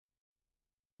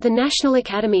The National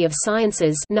Academy of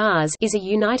Sciences (NAS) is a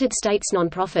United States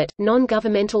nonprofit,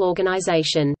 non-governmental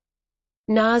organization.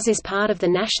 NAS is part of the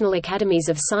National Academies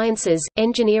of Sciences,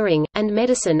 Engineering, and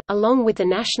Medicine, along with the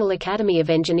National Academy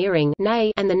of Engineering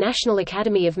and the National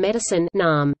Academy of Medicine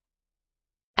 (NAM).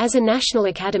 As a national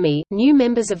academy, new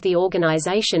members of the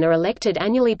organization are elected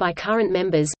annually by current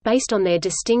members, based on their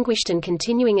distinguished and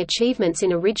continuing achievements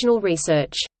in original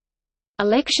research.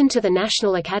 Election to the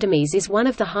National Academies is one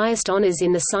of the highest honors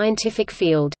in the scientific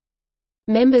field.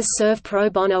 Members serve pro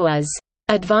bono as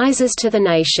advisors to the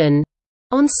nation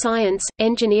on science,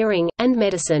 engineering, and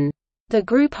medicine. The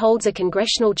group holds a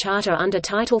congressional charter under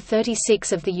Title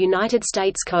 36 of the United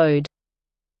States Code.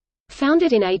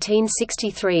 Founded in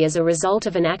 1863 as a result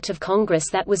of an act of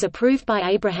Congress that was approved by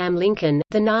Abraham Lincoln,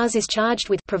 the NAS is charged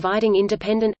with providing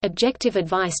independent, objective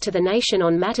advice to the nation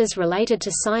on matters related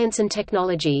to science and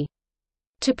technology.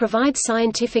 To provide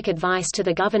scientific advice to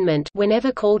the government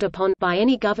whenever called upon by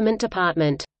any government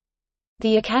department.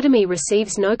 The Academy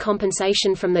receives no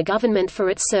compensation from the government for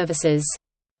its services.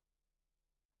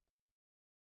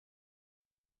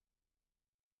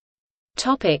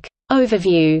 Topic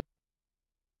Overview.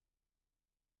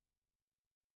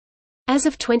 As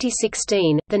of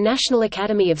 2016, the National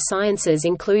Academy of Sciences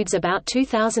includes about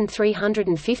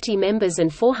 2,350 members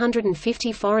and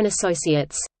 450 foreign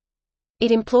associates.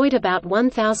 It employed about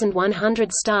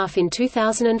 1,100 staff in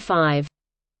 2005.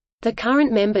 The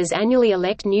current members annually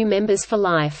elect new members for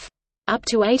life. Up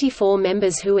to 84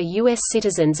 members who are U.S.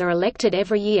 citizens are elected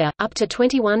every year, up to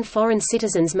 21 foreign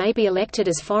citizens may be elected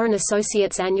as foreign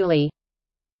associates annually.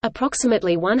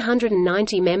 Approximately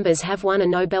 190 members have won a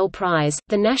Nobel Prize.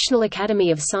 The National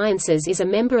Academy of Sciences is a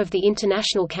member of the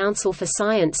International Council for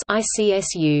Science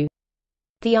 (ICSU).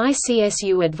 The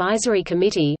ICSU Advisory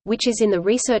Committee, which is in the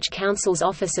Research Council's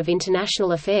Office of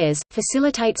International Affairs,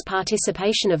 facilitates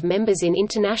participation of members in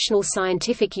international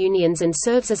scientific unions and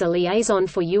serves as a liaison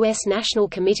for U.S. national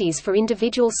committees for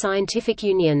individual scientific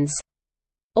unions.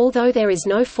 Although there is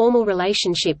no formal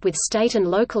relationship with state and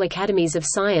local academies of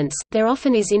science, there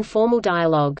often is informal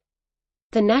dialogue.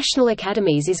 The National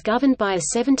Academies is governed by a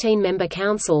 17-member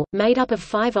council, made up of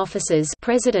 5 officers: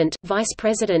 President, Vice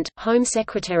President, Home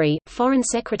Secretary, Foreign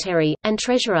Secretary, and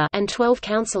Treasurer, and 12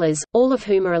 councillors, all of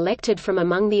whom are elected from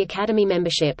among the Academy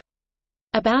membership.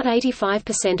 About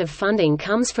 85% of funding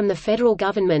comes from the federal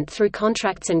government through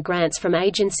contracts and grants from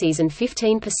agencies and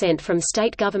 15% from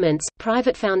state governments,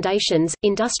 private foundations,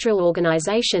 industrial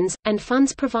organizations, and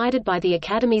funds provided by the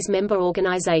Academy's member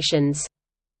organizations.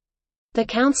 The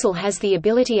Council has the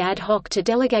ability ad hoc to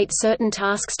delegate certain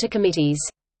tasks to committees.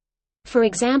 For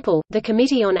example, the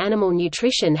Committee on Animal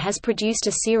Nutrition has produced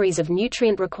a series of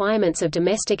nutrient requirements of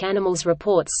domestic animals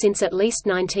reports since at least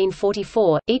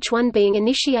 1944, each one being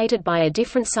initiated by a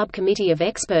different subcommittee of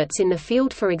experts in the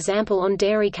field, for example on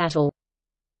dairy cattle.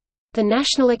 The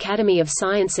National Academy of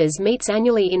Sciences meets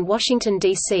annually in Washington,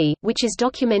 D.C., which is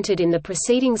documented in the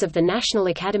Proceedings of the National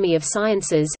Academy of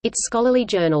Sciences, its scholarly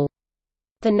journal.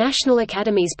 The National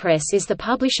Academies Press is the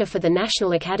publisher for the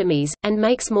National Academies, and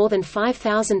makes more than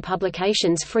 5,000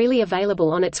 publications freely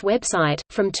available on its website.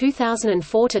 From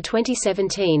 2004 to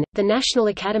 2017, the National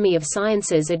Academy of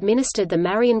Sciences administered the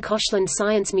Marion Koshland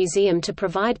Science Museum to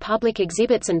provide public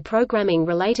exhibits and programming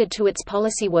related to its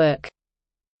policy work.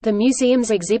 The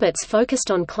museum's exhibits focused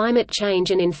on climate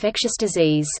change and infectious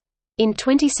disease. In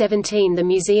 2017, the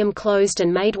museum closed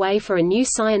and made way for a new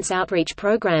science outreach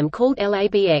program called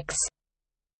LABX.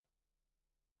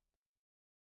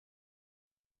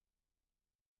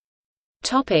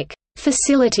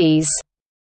 Facilities.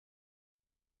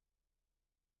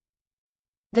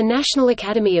 The National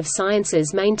Academy of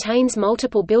Sciences maintains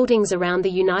multiple buildings around the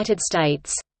United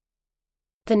States.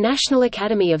 The National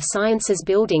Academy of Sciences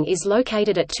building is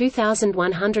located at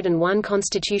 2101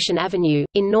 Constitution Avenue,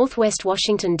 in northwest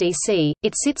Washington, D.C.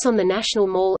 It sits on the National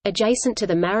Mall, adjacent to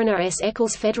the Mariner S.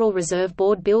 Eccles Federal Reserve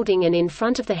Board building and in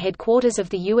front of the headquarters of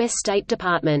the U.S. State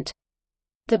Department.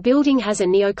 The building has a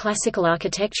neoclassical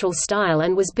architectural style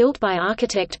and was built by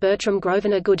architect Bertram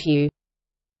Grosvenor Goodhue.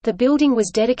 The building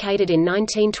was dedicated in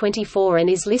 1924 and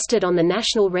is listed on the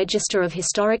National Register of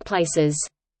Historic Places.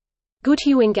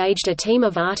 Goodhue engaged a team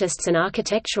of artists and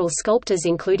architectural sculptors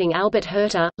including Albert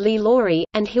Herter, Lee Laurie,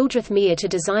 and Hildreth Meir to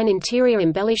design interior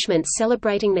embellishments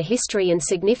celebrating the history and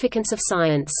significance of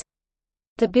science.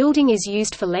 The building is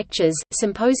used for lectures,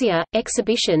 symposia,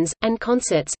 exhibitions, and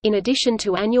concerts, in addition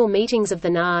to annual meetings of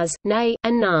the NAS, NA,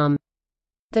 and NAM.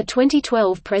 The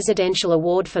 2012 Presidential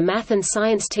Award for Math and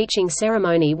Science Teaching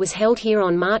ceremony was held here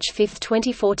on March 5,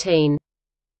 2014.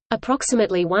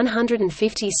 Approximately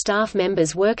 150 staff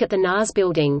members work at the NAS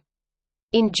building.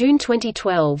 In June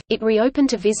 2012, it reopened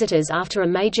to visitors after a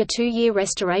major 2-year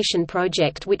restoration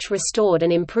project which restored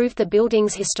and improved the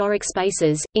building's historic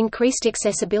spaces, increased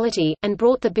accessibility, and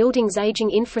brought the building's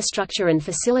aging infrastructure and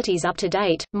facilities up to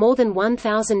date. More than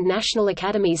 1,000 National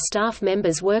Academies staff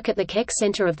members work at the Keck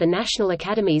Center of the National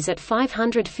Academies at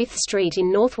 500 Fifth Street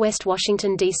in Northwest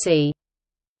Washington, D.C.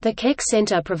 The Keck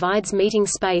Center provides meeting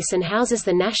space and houses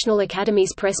the National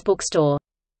Academies Press bookstore.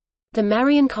 The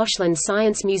Marion Koshland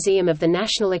Science Museum of the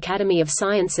National Academy of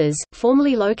Sciences,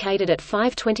 formerly located at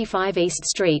 525 East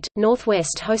Street,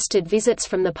 Northwest, hosted visits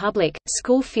from the public,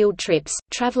 school field trips,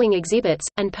 traveling exhibits,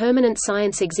 and permanent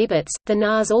science exhibits. The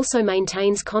NAS also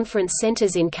maintains conference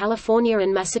centers in California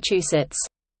and Massachusetts.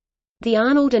 The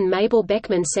Arnold and Mabel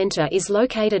Beckman Center is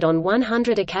located on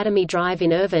 100 Academy Drive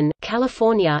in Irvine,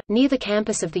 California, near the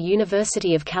campus of the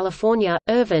University of California,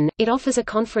 Irvine. It offers a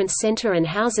conference center and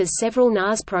houses several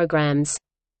NAS programs.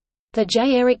 The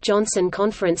J. Eric Johnson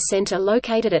Conference Center,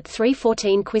 located at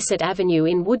 314 Quisset Avenue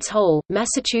in Woods Hole,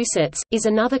 Massachusetts, is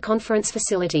another conference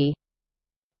facility.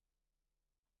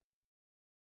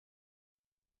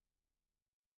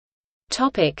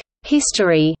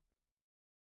 History.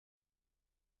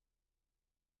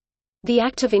 The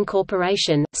Act of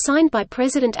Incorporation, signed by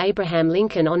President Abraham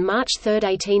Lincoln on March 3,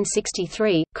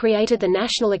 1863, created the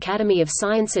National Academy of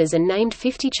Sciences and named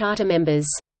 50 charter members.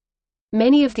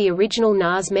 Many of the original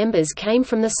NAS members came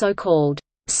from the so-called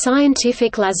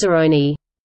scientific Lazzaroni,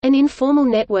 an informal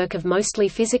network of mostly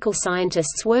physical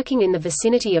scientists working in the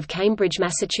vicinity of Cambridge,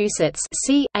 Massachusetts,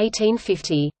 c.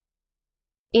 1850.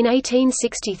 In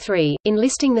 1863,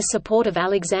 enlisting the support of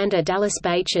Alexander Dallas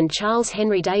Bache and Charles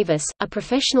Henry Davis, a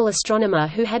professional astronomer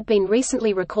who had been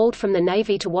recently recalled from the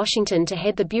Navy to Washington to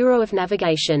head the Bureau of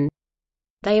Navigation.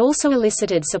 They also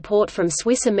elicited support from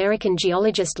Swiss-American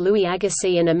geologist Louis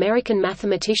Agassiz and American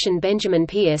mathematician Benjamin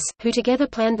Peirce, who together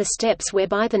planned the steps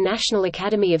whereby the National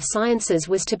Academy of Sciences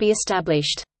was to be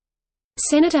established.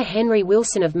 Senator Henry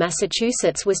Wilson of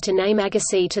Massachusetts was to name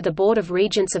Agassiz to the Board of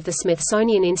Regents of the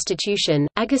Smithsonian Institution.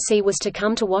 Agassiz was to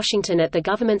come to Washington at the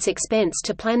government's expense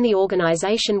to plan the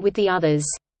organization with the others.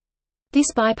 This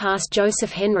bypassed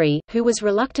Joseph Henry, who was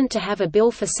reluctant to have a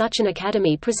bill for such an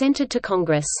academy presented to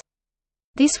Congress.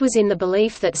 This was in the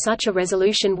belief that such a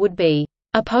resolution would be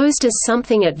opposed as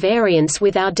something at variance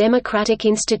with our democratic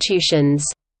institutions.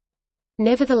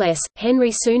 Nevertheless,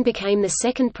 Henry soon became the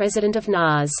second president of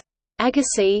NAS.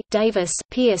 Agassiz, Davis,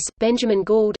 Peirce, Benjamin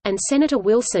Gould, and Senator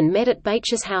Wilson met at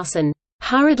Bache's house and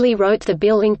hurriedly wrote the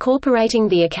bill incorporating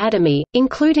the Academy,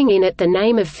 including in it the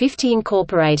name of 50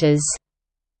 incorporators.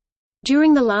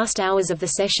 During the last hours of the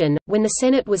session, when the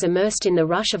Senate was immersed in the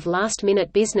rush of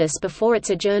last-minute business before its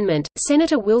adjournment,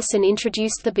 Senator Wilson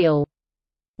introduced the bill.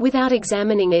 Without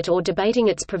examining it or debating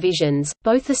its provisions,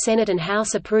 both the Senate and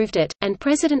House approved it, and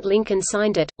President Lincoln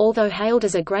signed it. Although hailed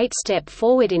as a great step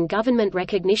forward in government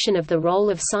recognition of the role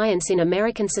of science in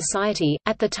American society,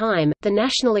 at the time, the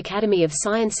National Academy of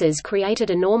Sciences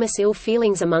created enormous ill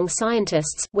feelings among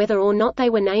scientists, whether or not they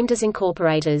were named as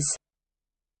incorporators.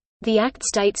 The Act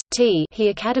states, the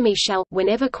Academy shall,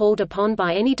 whenever called upon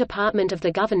by any department of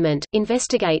the government,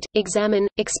 investigate, examine,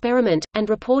 experiment, and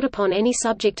report upon any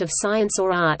subject of science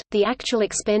or art, the actual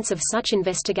expense of such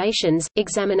investigations,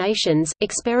 examinations,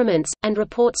 experiments, and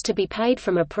reports to be paid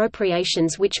from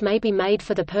appropriations which may be made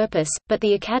for the purpose, but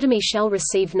the Academy shall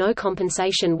receive no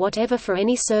compensation whatever for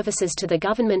any services to the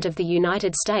government of the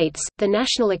United States. The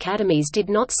National Academies did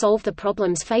not solve the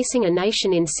problems facing a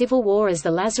nation in civil war as the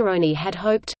Lazzaroni had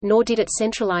hoped, nor did it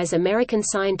centralize American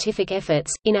scientific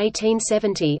efforts. In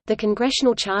 1870, the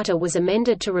Congressional Charter was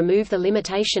amended to remove the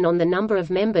limitation on the number of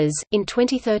members. In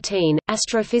 2013,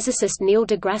 astrophysicist Neil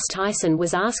deGrasse Tyson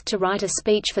was asked to write a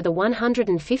speech for the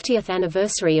 150th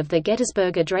anniversary of the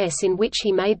Gettysburg Address, in which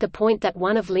he made the point that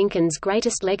one of Lincoln's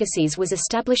greatest legacies was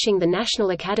establishing the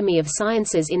National Academy of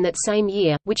Sciences in that same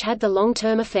year, which had the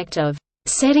long-term effect of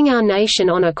setting our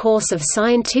nation on a course of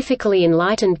scientifically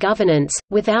enlightened governance,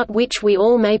 without which we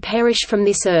all may perish from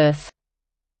this earth.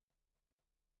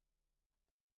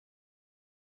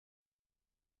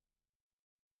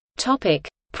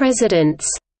 Presidents.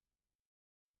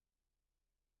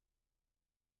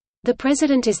 The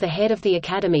President is the head of the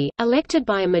Academy, elected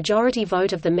by a majority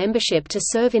vote of the membership to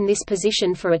serve in this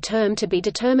position for a term to be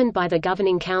determined by the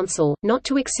Governing Council, not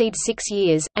to exceed 6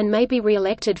 years, and may be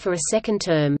re-elected for a second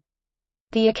term.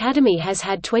 The Academy has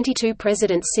had 22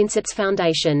 presidents since its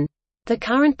foundation. The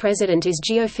current president is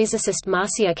geophysicist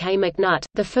Marcia K. McNutt,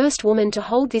 the first woman to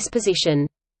hold this position.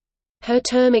 Her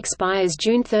term expires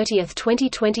June 30,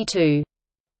 2022.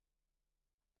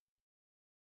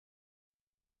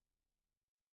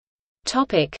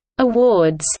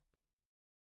 Awards.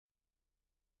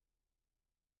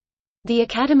 The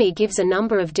Academy gives a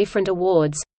number of different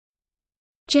awards.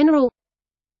 General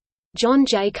John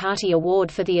J. Carty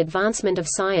Award for the Advancement of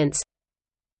Science,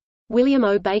 William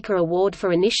O. Baker Award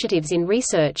for Initiatives in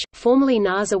Research, formerly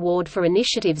NAS Award for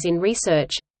Initiatives in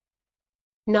Research,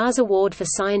 NAS Award for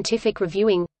Scientific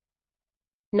Reviewing,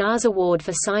 NAS Award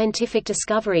for Scientific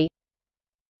Discovery,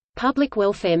 Public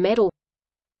Welfare Medal,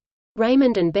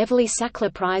 Raymond and Beverly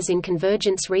Sackler Prize in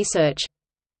Convergence Research,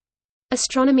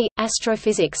 Astronomy,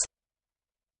 Astrophysics,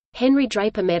 Henry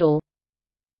Draper Medal,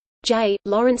 J.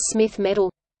 Lawrence Smith Medal,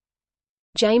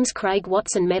 James Craig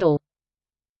Watson Medal,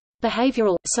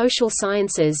 Behavioral, Social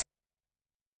Sciences,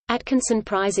 Atkinson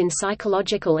Prize in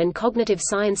Psychological and Cognitive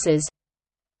Sciences,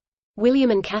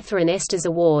 William and Catherine Estes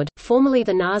Award, formerly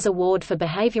the NAS Award for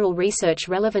Behavioral Research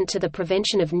relevant to the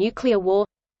prevention of nuclear war,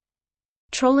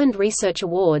 Troland Research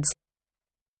Awards,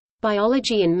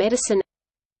 Biology and Medicine,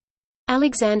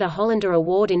 Alexander Hollander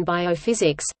Award in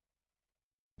Biophysics,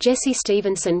 Jesse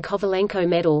Stevenson Kovalenko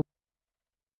Medal,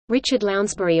 Richard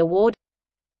Lounsbury Award,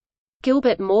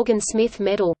 Gilbert Morgan Smith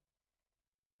Medal,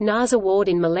 NAS Award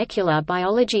in Molecular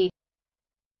Biology,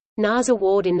 NAS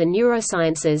Award in the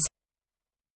Neurosciences,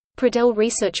 Pradell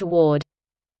Research Award,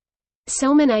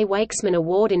 Selman A. Wakesman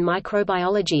Award in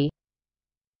Microbiology,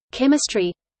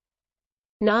 Chemistry,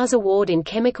 NAS Award in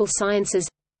Chemical Sciences,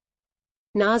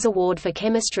 NAS Award for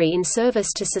Chemistry in Service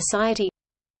to Society,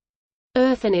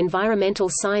 Earth and Environmental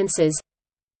Sciences,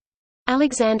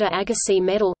 Alexander Agassiz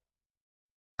Medal,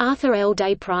 Arthur L.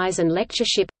 Day Prize and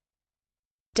Lectureship,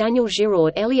 Daniel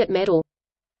Giraud Elliott Medal,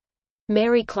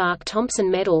 Mary Clark Thompson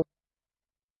Medal,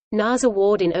 NAS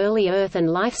Award in Early Earth and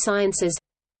Life Sciences,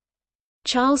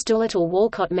 Charles Doolittle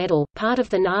Walcott Medal, part of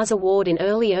the NAS Award in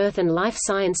Early Earth and Life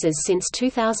Sciences since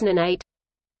 2008,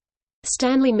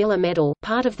 Stanley Miller Medal,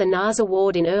 part of the NAS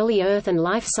Award in Early Earth and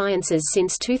Life Sciences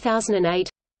since 2008,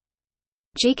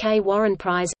 G. K. Warren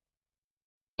Prize,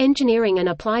 Engineering and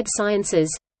Applied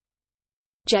Sciences,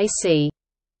 J.C.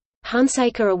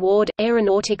 Hunsaker Award,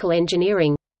 Aeronautical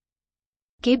Engineering,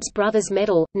 Gibbs Brothers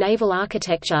Medal, Naval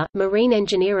Architecture, Marine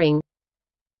Engineering,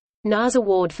 NAS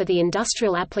Award for the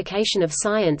Industrial Application of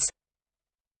Science,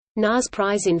 NAS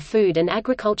Prize in Food and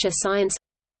Agriculture Science,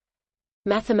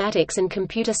 Mathematics and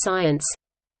Computer Science,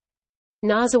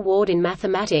 NAS Award in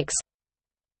Mathematics,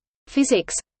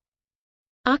 Physics,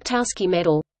 Arctowski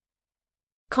Medal,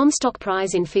 Comstock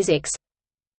Prize in Physics,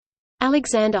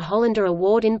 Alexander Hollander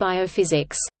Award in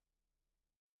Biophysics.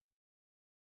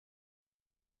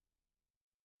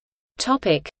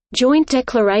 Topic: Joint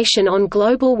Declaration on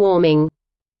Global Warming.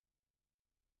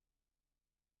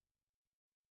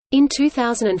 In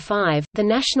 2005, the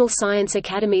National Science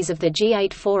Academies of the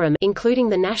G8 Forum, including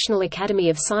the National Academy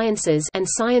of Sciences and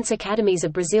Science Academies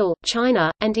of Brazil,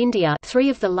 China, and India, three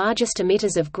of the largest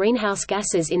emitters of greenhouse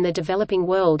gases in the developing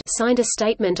world, signed a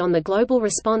statement on the global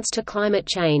response to climate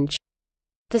change.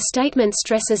 The statement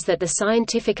stresses that the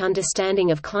scientific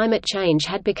understanding of climate change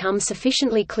had become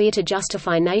sufficiently clear to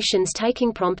justify nations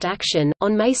taking prompt action.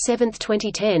 On May 7,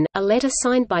 2010, a letter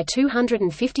signed by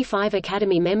 255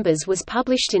 Academy members was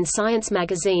published in Science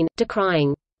magazine,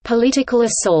 decrying political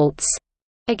assaults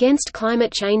against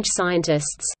climate change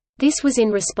scientists. This was in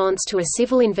response to a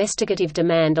civil investigative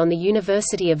demand on the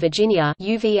University of Virginia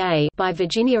 (UVA) by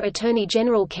Virginia Attorney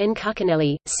General Ken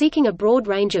Cuccinelli, seeking a broad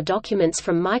range of documents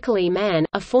from Michael E. Mann,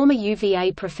 a former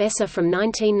UVA professor from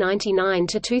 1999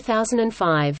 to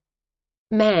 2005.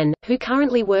 Mann, who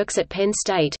currently works at Penn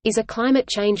State, is a climate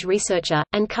change researcher,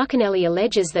 and Cuccinelli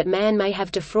alleges that Mann may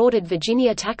have defrauded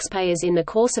Virginia taxpayers in the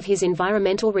course of his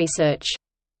environmental research.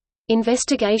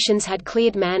 Investigations had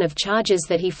cleared Mann of charges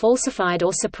that he falsified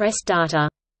or suppressed data.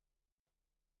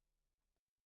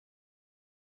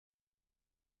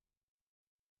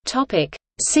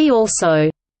 See also: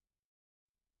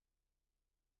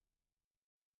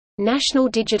 National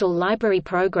Digital Library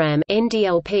Program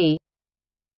 (NDLP),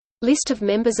 List of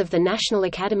members of the National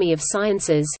Academy of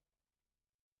Sciences,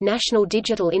 National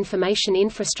Digital Information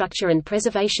Infrastructure and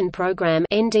Preservation Program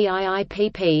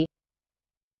 (NDIIPP),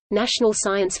 National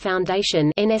Science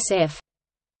Foundation (NSF),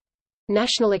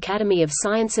 National Academy of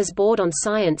Sciences Board on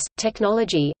Science,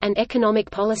 Technology, and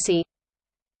Economic Policy,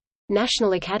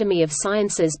 National Academy of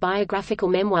Sciences Biographical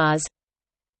Memoirs,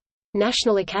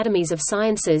 National Academies of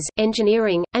Sciences,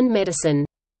 Engineering, and Medicine.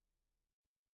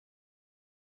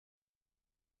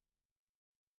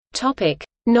 Topic: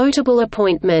 Notable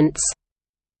appointments.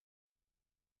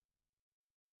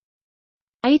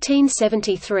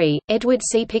 1873, Edward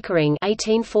C. Pickering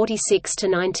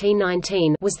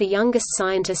 (1846–1919) was the youngest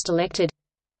scientist elected.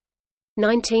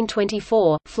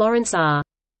 1924, Florence R.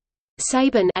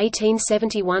 Sabin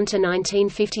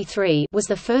 (1871–1953) was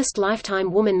the first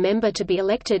lifetime woman member to be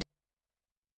elected.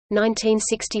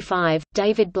 1965,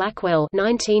 David Blackwell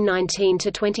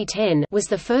 (1919–2010) was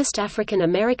the first African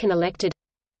American elected.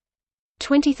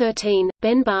 2013,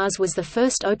 Ben Bars was the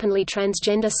first openly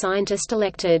transgender scientist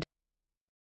elected.